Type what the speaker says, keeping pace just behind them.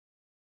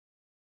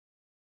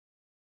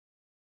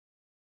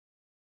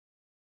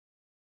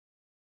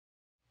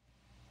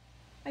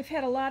I've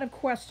had a lot of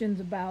questions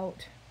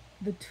about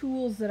the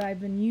tools that I've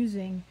been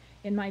using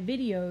in my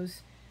videos.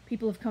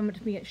 People have come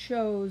to me at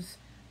shows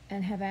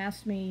and have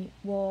asked me,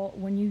 well,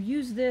 when you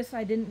use this,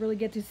 I didn't really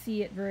get to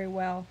see it very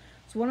well.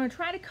 So what I'm going to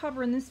try to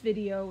cover in this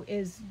video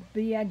is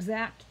the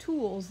exact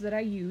tools that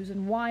I use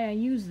and why I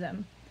use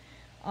them.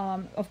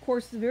 Of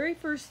course, the very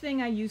first thing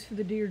I use for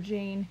the Dear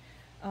Jane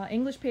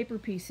English paper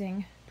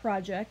piecing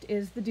project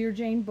is the Dear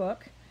Jane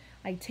book.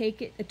 I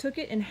took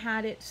it and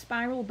had it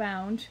spiral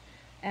bound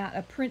at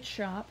a print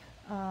shop,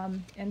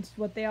 and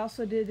what they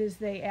also did is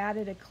they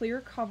added a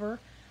clear cover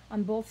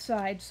on both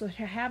sides, so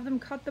to have them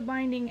cut the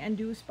binding and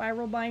do a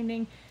spiral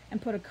binding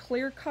and put a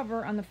clear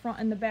cover on the front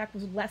and the back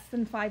was less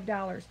than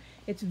 $5.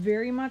 It's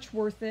very much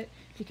worth it,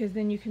 because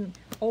then you can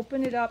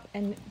open it up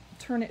and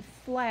turn it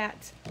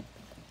flat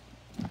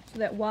so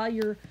that while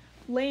you're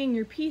laying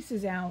your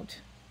pieces out,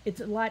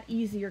 it's a lot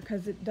easier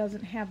because it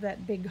doesn't have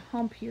that big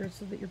hump here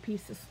so that your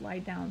pieces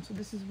slide down. So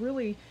this is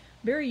really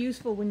very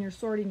useful when you're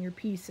sorting your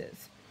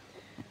pieces.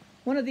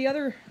 One of the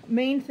other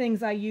main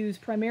things I use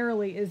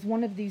primarily is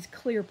one of these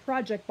clear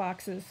project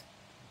boxes.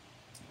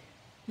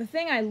 The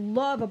thing I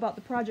love about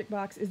the project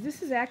box is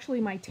this is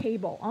actually my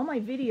table. All my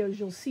videos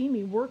you'll see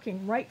me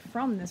working right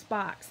from this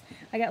box.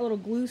 I got little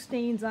glue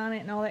stains on it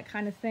and all that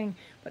kind of thing,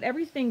 but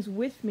everything's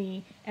with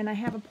me, and I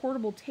have a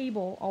portable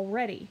table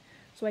already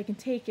so I can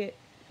take it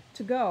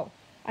to go.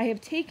 I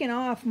have taken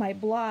off my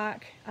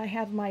block. I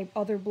have my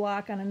other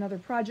block on another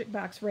project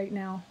box right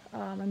now.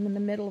 I'm in the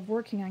middle of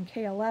working on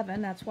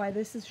K11. That's why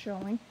this is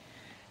showing.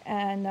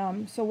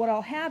 And so what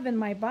I'll have in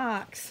my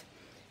box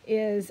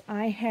is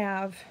I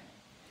have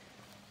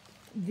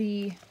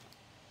the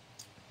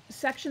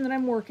section that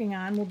I'm working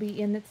on will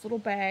be in its little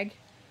bag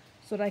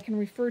so that I can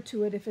refer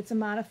to it if it's a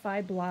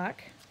modified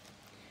block.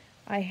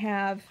 I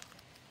have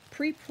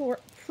pre-prepped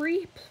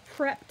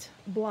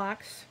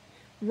blocks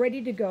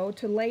ready to go,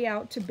 to lay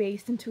out, to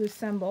baste, and to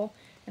assemble,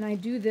 and I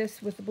do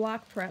this with the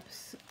block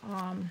preps.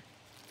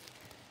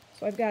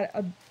 So I've got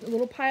a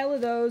little pile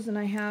of those, and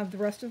I have the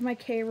rest of my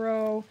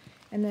K-row,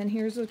 and then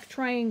here's a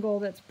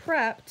triangle that's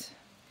prepped.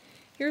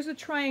 Here's a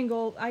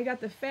triangle. I got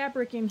the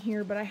fabric in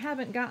here, but I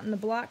haven't gotten the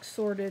blocks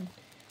sorted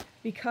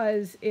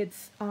because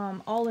it's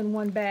all in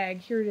one bag.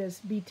 Here it is,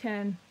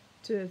 B10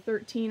 to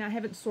 13. I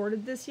haven't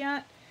sorted this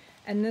yet,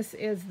 and this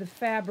is the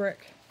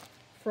fabric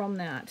from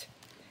that.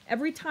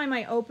 Every time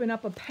I open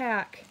up a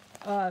pack,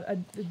 a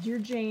Dear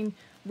Jane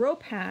row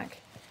pack,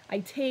 I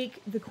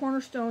take the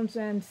cornerstones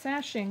and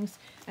sashings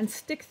and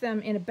stick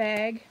them in a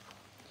bag,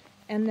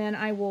 and then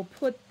I will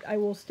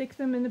stick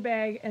them in the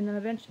bag, and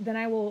then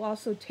I will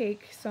also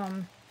take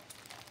some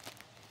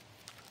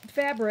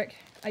fabric.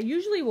 I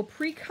usually will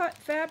pre-cut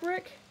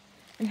fabric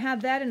and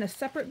have that in a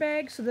separate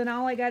bag, so then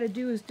all I got to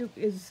do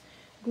is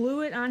glue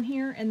it on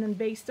here and then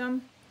baste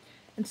them.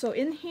 And so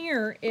in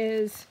here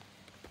is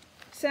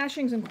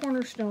sashings and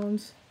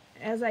cornerstones.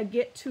 As I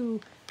get to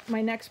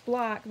my next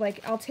block,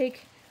 like I'll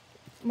take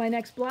my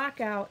next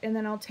block out, and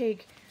then I'll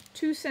take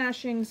 2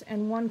 sashings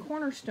and 1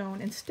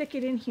 cornerstone and stick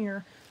it in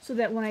here so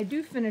that when I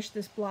do finish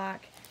this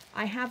block,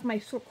 I have my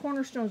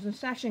cornerstones and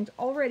sashings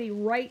already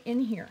right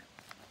in here.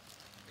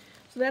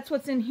 So that's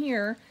what's in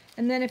here.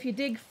 And then if you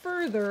dig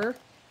further,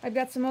 I've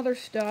got some other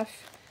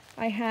stuff.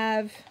 I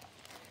have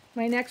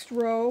my next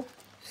row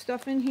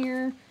stuff in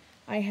here.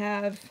 I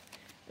have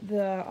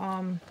the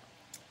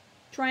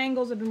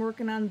triangles. I've been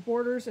working on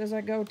borders as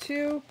I go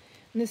too.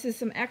 And this is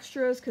some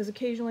extras because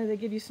occasionally they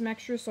give you some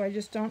extras, so I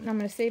just don't. I'm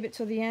going to save it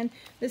till the end.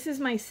 This is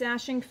my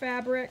sashing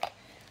fabric.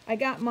 I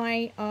got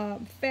my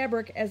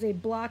fabric as a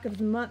block of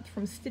the month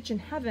from Stitch in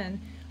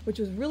Heaven, which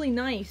was really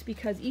nice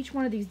because each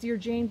one of these Dear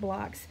Jane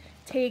blocks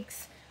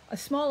takes a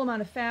small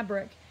amount of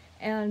fabric,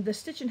 and the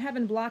Stitch in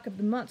Heaven block of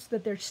the month, so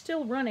that they're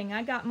still running.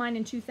 I got mine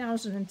in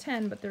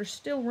 2010, but they're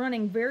still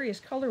running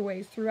various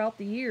colorways throughout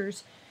the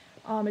years.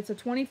 It's a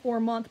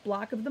 24-month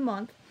block of the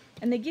month,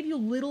 and they give you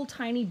little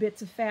tiny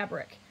bits of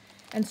fabric.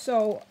 And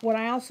so what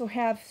I also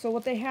have, so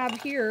what they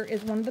have here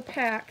is one of the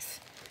packs,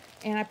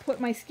 and I put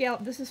my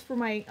scallop. This is for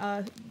my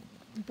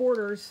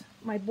borders,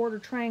 my border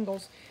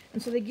triangles,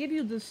 and so they give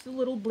you this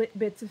little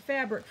bits of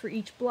fabric for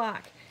each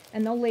block,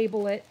 and they'll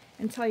label it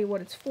and tell you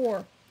what it's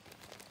for.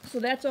 So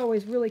that's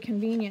always really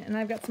convenient. And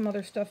I've got some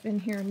other stuff in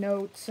here,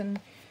 notes and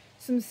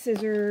some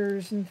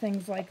scissors and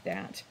things like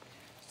that.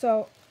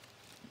 So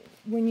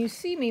when you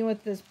see me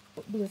with this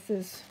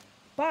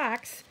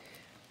box,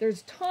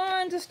 there's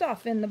tons of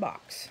stuff in the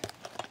box.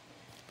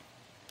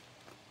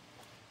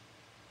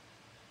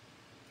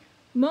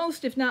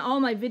 Most, if not all,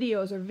 my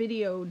videos are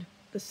videoed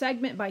the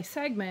segment by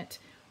segment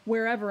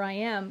wherever I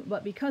am,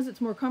 but because it's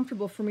more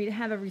comfortable for me to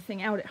have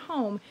everything out at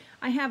home,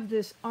 I have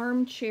this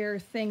armchair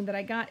thing that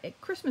I got at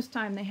Christmas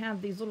time. They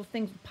have these little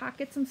things with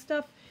pockets and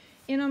stuff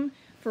in them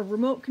for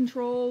remote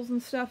controls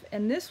and stuff,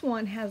 and this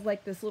one has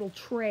like this little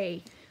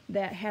tray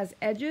that has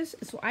edges,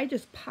 so I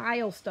just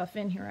pile stuff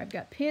in here. I've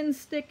got pins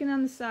sticking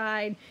on the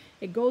side.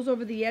 It goes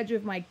over the edge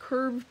of my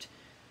curved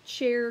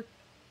chair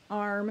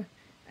arm,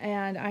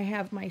 and I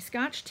have my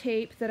Scotch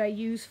tape that I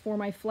use for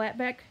my flat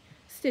back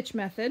stitch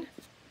method.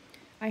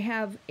 I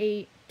have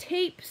a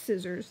tape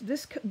scissors.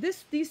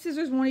 These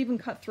scissors won't even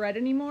cut thread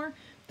anymore.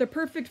 They're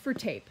perfect for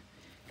tape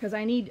because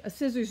I need a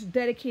scissors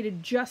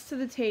dedicated just to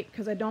the tape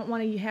because I don't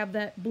want to have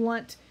that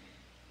blunt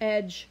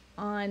edge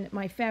on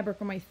my fabric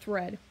or my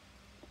thread.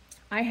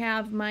 I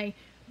have my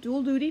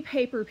dual duty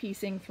paper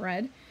piecing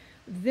thread.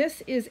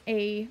 This is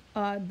a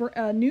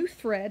new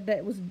thread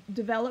that was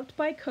developed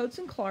by Coates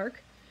 &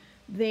 Clark.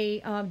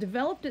 They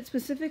developed it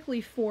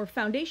specifically for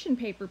foundation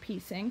paper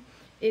piecing.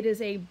 It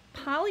is a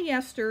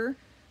polyester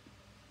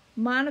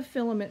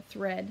monofilament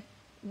thread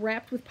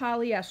wrapped with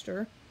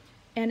polyester,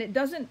 and it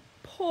doesn't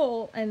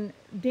pull and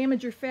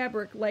damage your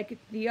fabric like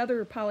the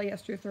other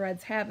polyester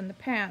threads have in the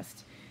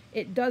past.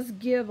 It does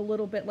give a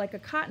little bit like a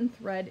cotton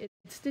thread. It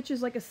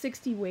stitches like a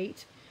 60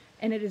 weight,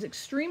 and it is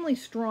extremely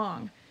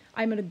strong.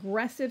 I'm an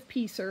aggressive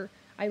piecer.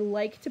 I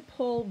like to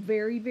pull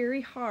very,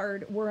 very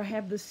hard where I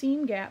have the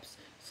seam gaps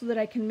so that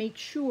I can make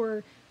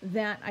sure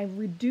that I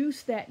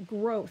reduce that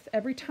growth.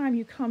 Every time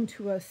you come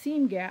to a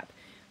seam gap,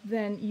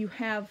 then you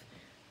have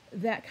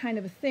that kind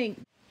of a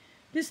thing.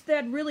 This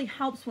thread really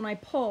helps when I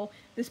pull.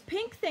 This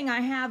pink thing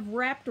I have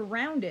wrapped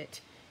around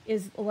it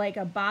is like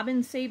a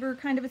bobbin saver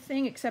kind of a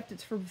thing, except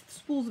it's for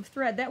spools of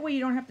thread. That way you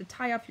don't have to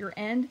tie off your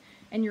end,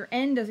 and your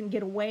end doesn't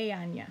get away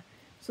on you.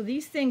 So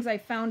these things I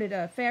found at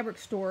a fabric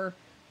store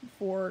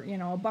for, you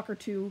know, $1 or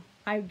 $2.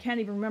 I can't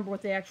even remember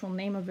what the actual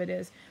name of it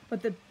is.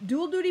 But the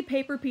dual duty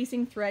paper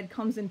piecing thread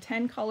comes in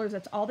 10 colors.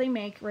 That's all they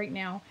make right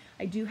now.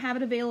 I do have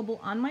it available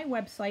on my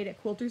website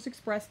at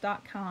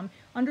quiltersexpress.com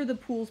under the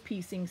pools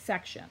piecing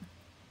section.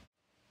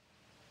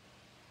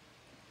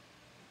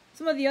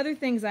 Some of the other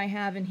things I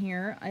have in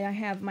here, I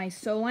have my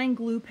Soline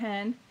glue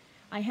pen.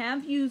 I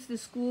have used the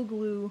school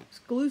glue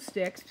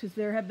sticks because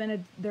there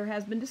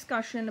has been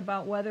discussion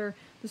about whether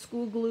the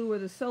school glue or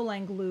the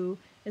Soline glue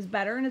is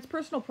better, and it's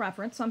personal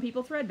preference. Some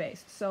people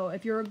thread-based. So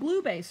if you're a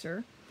glue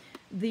baser,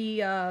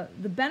 the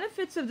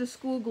benefits of the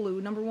school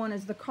glue, number one,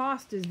 is the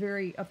cost is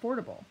very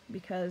affordable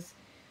because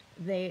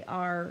they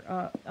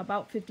are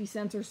about 50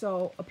 cents or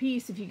so a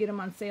piece if you get them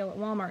on sale at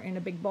Walmart in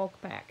a big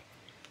bulk pack.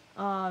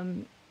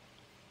 And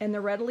they're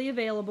readily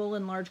available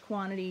in large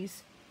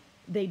quantities.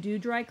 They do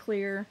dry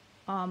clear.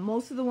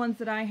 Most of the ones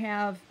that I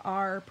have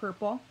are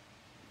purple.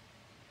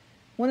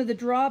 One of the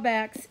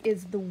drawbacks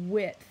is the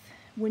width.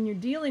 When you're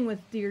dealing with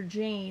Dear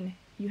Jane,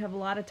 you have a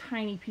lot of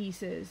tiny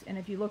pieces, and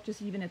if you look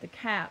just even at the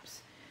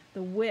caps,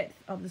 the width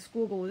of the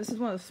school glue, this is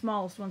one of the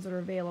smallest ones that are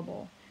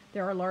available.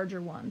 There are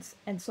larger ones,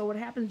 and so what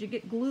happens, you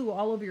get glue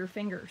all over your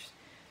fingers.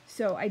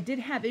 So I did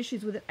have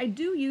issues with it. I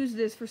do use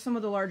this for some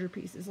of the larger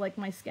pieces, like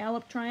my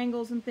scallop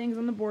triangles and things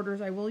on the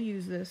borders. I will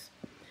use this.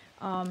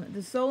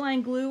 The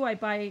Soline glue, I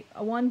buy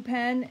one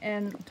pen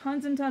and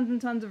tons and tons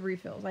and tons of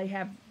refills. I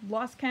have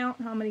lost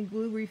count how many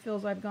glue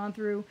refills I've gone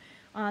through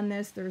on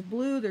this. There's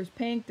blue, there's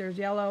pink, there's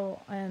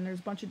yellow, and there's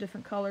a bunch of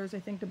different colors. I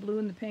think the blue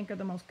and the pink are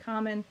the most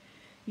common.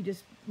 You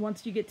just,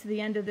 once you get to the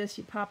end of this,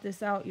 you pop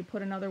this out, you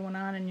put another one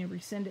on, and you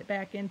resend it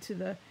back into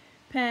the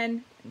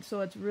pen. And so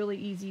it's really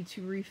easy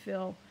to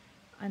refill,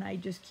 and I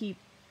just keep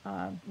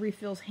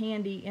refills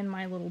handy in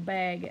my little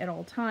bag at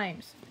all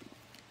times.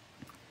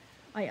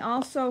 I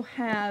also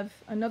have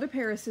another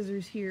pair of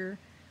scissors here.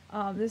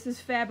 This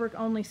is fabric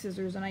only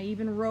scissors, and I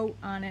even wrote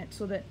on it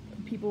so that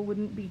people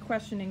wouldn't be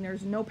questioning.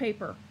 There's no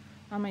paper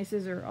on my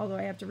scissor, although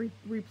I have to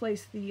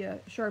replace the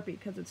Sharpie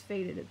because it's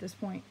faded at this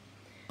point.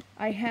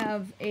 I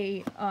have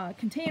a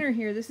container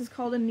here. This is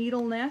called a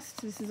needle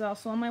nest. This is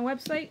also on my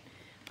website.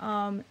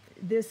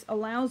 This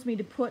allows me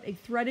to put a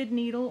threaded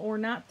needle or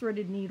not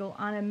threaded needle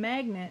on a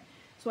magnet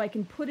so I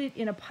can put it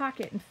in a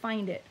pocket and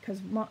find it,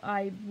 because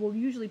I will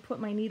usually put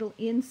my needle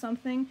in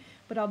something,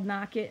 but I'll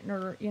knock it,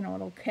 or you know,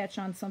 it'll catch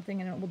on something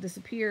and it will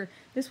disappear.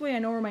 This way I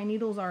know where my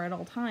needles are at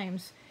all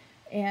times.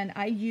 And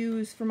I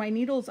use, for my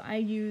needles, I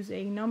use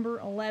a number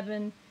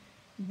 11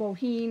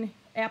 Boheen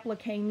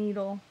applique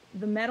needle.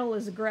 The metal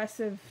is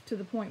aggressive to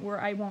the point where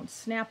I won't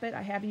snap it.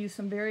 I have used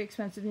some very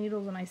expensive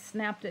needles and I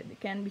snapped it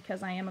again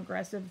because I am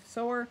aggressive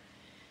sewer.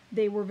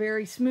 They were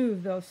very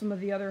smooth though. Some of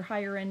the other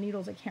higher end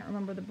needles, I can't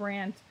remember the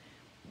brand.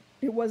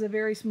 It was a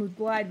very smooth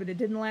glide, but it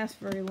didn't last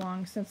very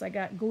long since I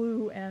got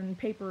glue and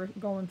paper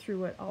going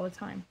through it all the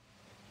time.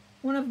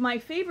 One of my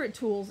favorite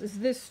tools is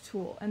this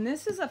tool, and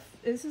this is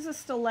a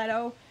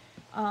stiletto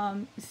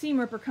seam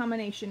ripper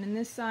combination. In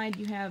this side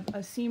you have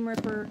a seam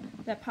ripper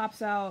that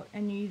pops out,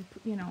 and you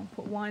know,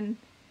 put one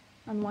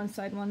on one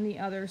side, one on the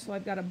other. So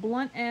I've got a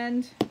blunt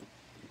end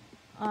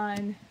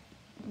on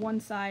one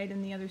side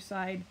and the other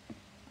side.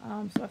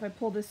 So if I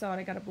pull this out,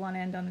 I got a blunt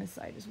end on this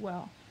side as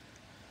well.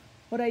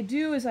 What I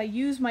do is I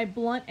use my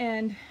blunt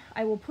end,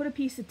 I will put a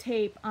piece of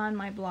tape on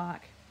my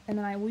block, and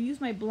then I will use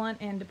my blunt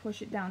end to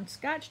push it down.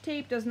 Scotch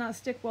tape does not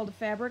stick well to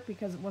fabric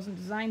because it wasn't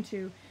designed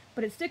to,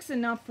 but it sticks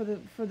enough for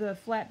the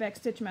flat back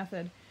stitch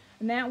method.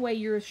 And that way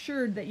you're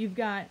assured that you've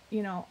got,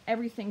 you know,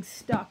 everything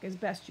stuck as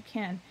best you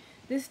can.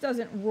 This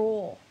doesn't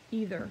roll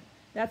either.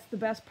 That's the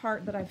best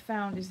part that I've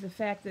found, is the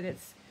fact that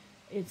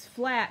it's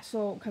flat.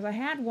 So, because I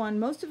had one,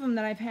 most of them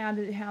that I've had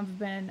have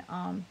been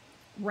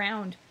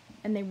round,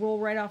 and they roll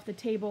right off the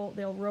table.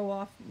 They'll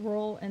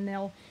roll, and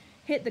they'll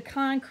hit the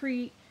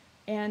concrete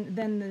and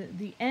then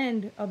the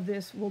end of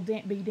this will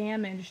be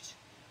damaged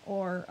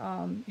or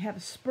have a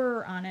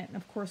spur on it. And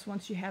of course,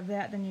 once you have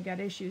that, then you got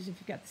issues. If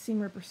you've got the seam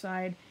ripper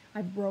side,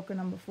 I've broken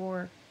them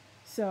before.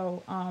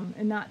 So,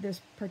 and not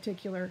this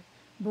particular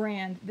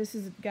brand. This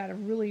has got a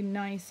really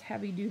nice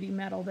heavy duty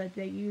metal that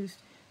they used.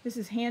 This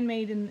is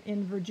handmade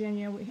in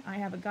Virginia. I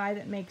have a guy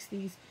that makes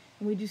these,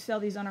 and we do sell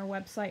these on our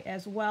website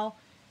as well.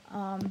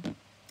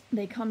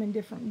 They come in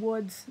different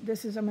woods.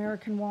 This is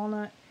American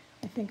walnut.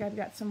 I think I've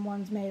got some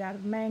ones made out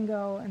of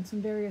mango and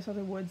some various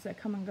other woods that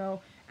come and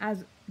go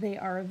as they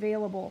are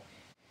available.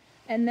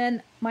 And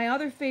then my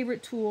other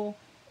favorite tool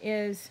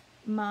is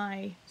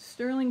my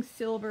sterling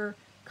silver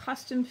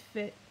custom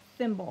fit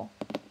thimble.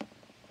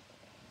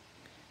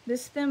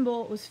 This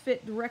thimble was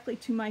fit directly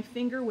to my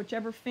finger,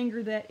 whichever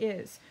finger that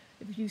is.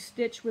 If you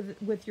stitch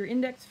with your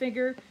index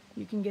finger,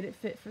 you can get it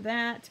fit for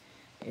that.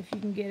 If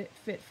you can get it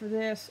fit for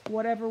this,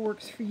 whatever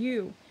works for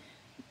you.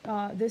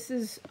 This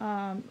is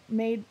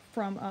made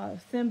from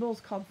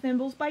thimbles called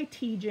Thimbles by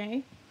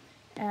TJ,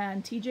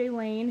 and TJ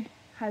Lane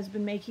has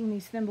been making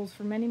these thimbles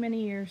for many,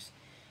 many years.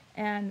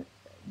 And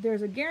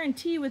there's a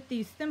guarantee with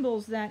these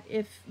thimbles that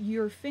if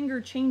your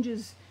finger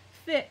changes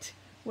fit,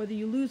 whether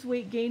you lose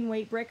weight, gain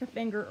weight, break a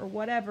finger, or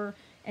whatever,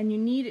 and you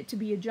need it to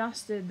be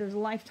adjusted, there's a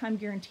lifetime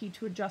guarantee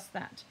to adjust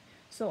that.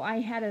 So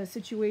I had a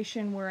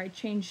situation where I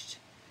changed,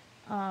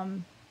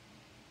 I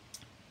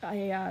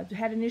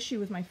had an issue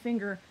with my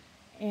finger,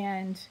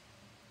 and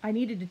I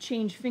needed to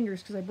change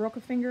fingers because I broke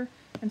a finger,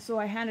 and so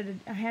I had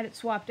it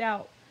swapped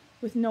out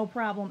with no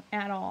problem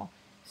at all.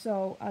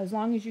 So as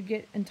long as you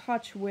get in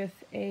touch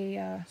with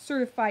a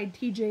certified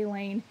TJ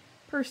Lane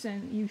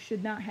person, you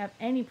should not have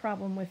any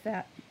problem with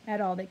that at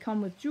all. They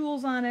come with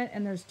jewels on it,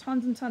 and there's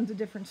tons and tons of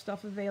different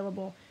stuff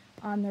available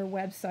on their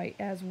website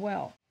as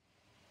well.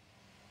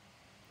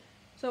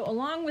 So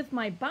along with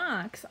my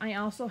box, I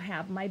also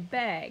have my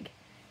bag,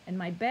 and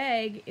my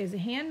bag is a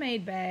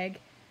handmade bag,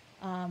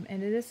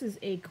 and this is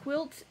a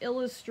Quilts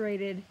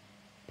Illustrated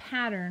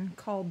pattern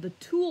called the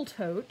Tool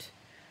Tote,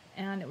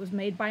 and it was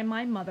made by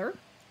my mother.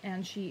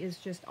 And she is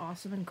just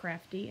awesome and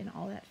crafty and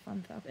all that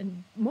fun stuff.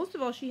 And most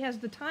of all, she has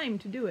the time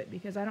to do it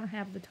because I don't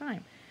have the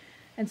time.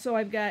 And so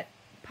I've got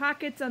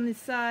pockets on the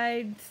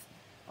sides,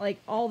 like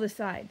all the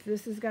sides.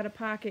 This has got a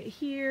pocket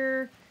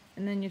here,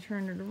 and then you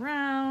turn it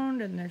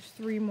around, and there's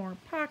 3 more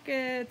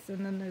pockets,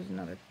 and then there's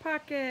another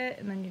pocket,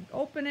 and then you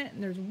open it,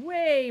 and there's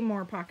way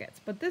more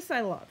pockets. But this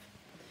I love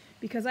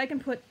because I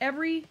can put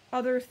every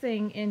other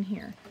thing in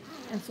here.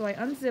 And so I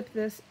unzip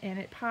this, and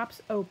it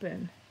pops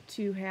open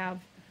to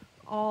have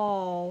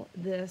all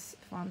this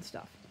fun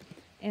stuff.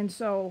 And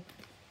so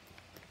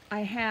I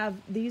have,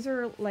 these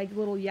are like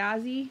little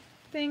Yazzie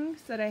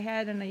things that I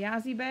had in a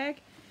Yazzie bag,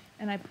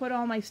 and I put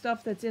all my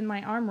stuff that's in my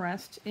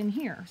armrest in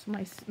here. So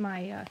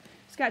my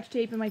scotch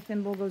tape and my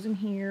thimble goes in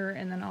here,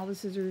 and then all the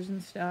scissors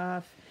and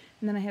stuff,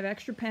 and then I have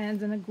extra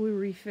pens and a glue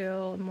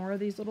refill and more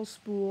of these little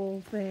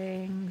spool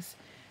things,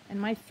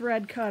 and my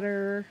thread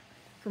cutter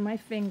for my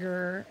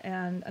finger,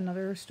 and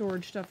another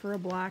storage stuff for a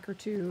block or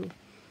 2.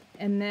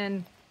 And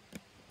then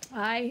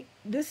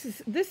this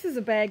is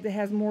a bag that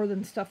has more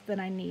than stuff that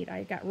I need.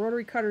 I got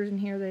rotary cutters in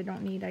here that I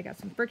don't need. I got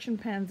some friction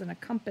pens and a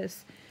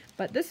compass,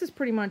 but this is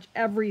pretty much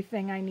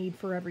everything I need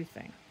for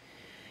everything.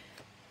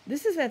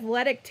 This is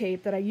athletic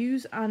tape that I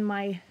use on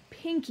my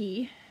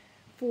pinky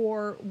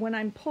for when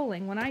I'm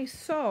pulling. When I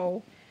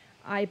sew,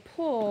 I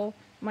pull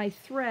my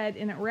thread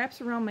and it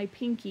wraps around my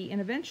pinky,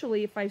 and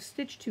eventually if I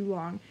stitch too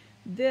long,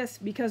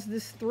 because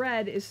this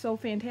thread is so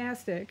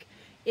fantastic,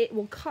 it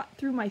will cut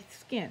through my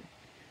skin.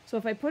 So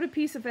if I put a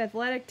piece of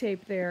athletic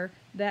tape there,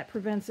 that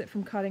prevents it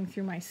from cutting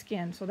through my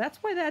skin. So that's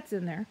why that's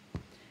in there.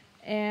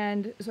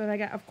 And so I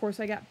got, of course,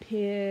 I got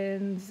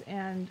pins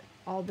and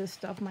all this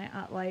stuff. My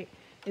light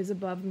is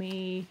above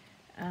me,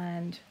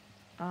 and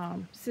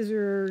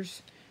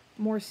scissors,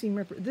 more seam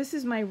ripper. This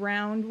is my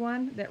round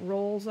one that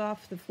rolls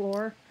off the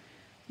floor,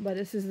 but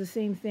this is the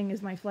same thing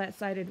as my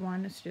flat-sided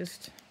one. It's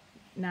just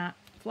not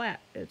flat,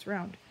 it's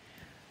round.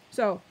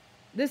 So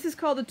this is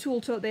called the Tool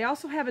Tote. They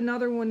also have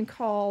another one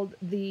called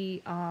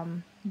the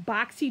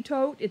Boxy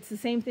Tote. It's the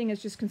same thing,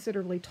 it's just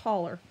considerably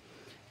taller.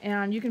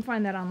 And you can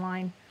find that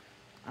online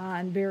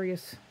on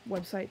various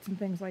websites and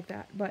things like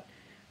that. But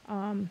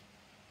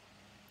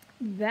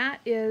that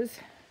is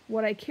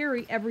what I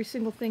carry every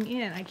single thing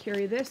in. I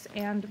carry this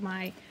and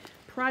my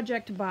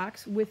project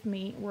box with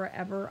me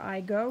wherever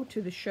I go,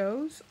 to the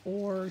shows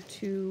or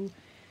to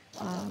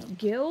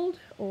Guild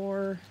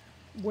or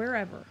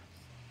wherever.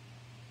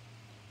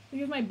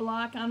 Here's my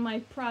block on my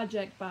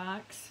project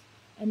box,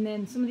 and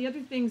then some of the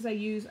other things I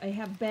use, I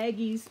have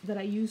baggies that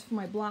I use for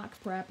my block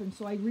prep, and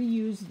so I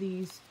reuse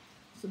these.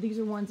 So these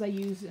are ones I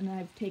use and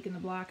I've taken the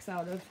blocks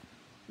out of.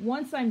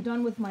 Once I'm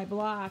done with my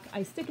block,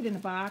 I stick it in a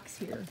box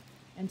here,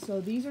 and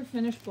so these are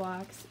finished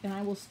blocks, and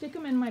I will stick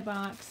them in my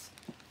box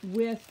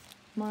with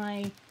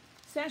my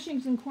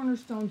sashings and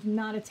cornerstones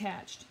not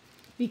attached.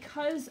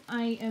 Because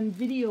I am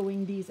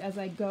videoing these as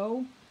I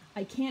go,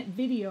 I can't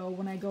video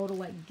when I go to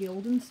like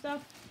Guild and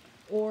stuff,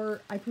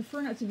 or I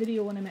prefer not to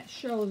video when I'm at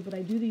shows, but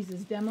I do these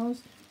as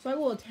demos. So I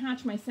will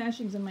attach my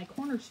sashings and my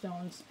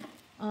cornerstones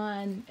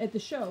at the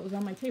shows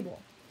on my table.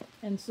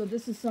 And so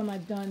this is some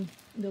I've done,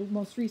 the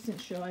most recent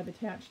show, I've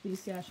attached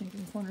these sashings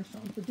and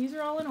cornerstones. But these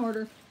are all in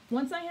order.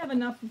 Once I have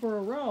enough for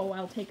a row,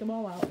 I'll take them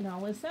all out and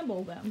I'll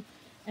assemble them.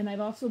 And I've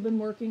also been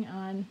working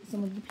on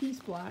some of the piece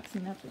blocks,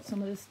 and that's what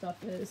some of this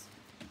stuff is.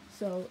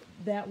 So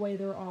that way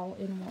they're all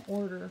in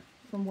order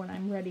from when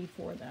I'm ready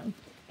for them.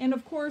 And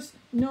of course,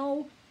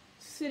 no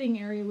sitting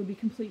area would be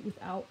complete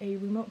without a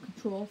remote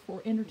control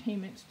for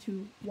entertainment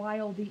to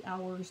while the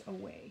hours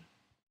away.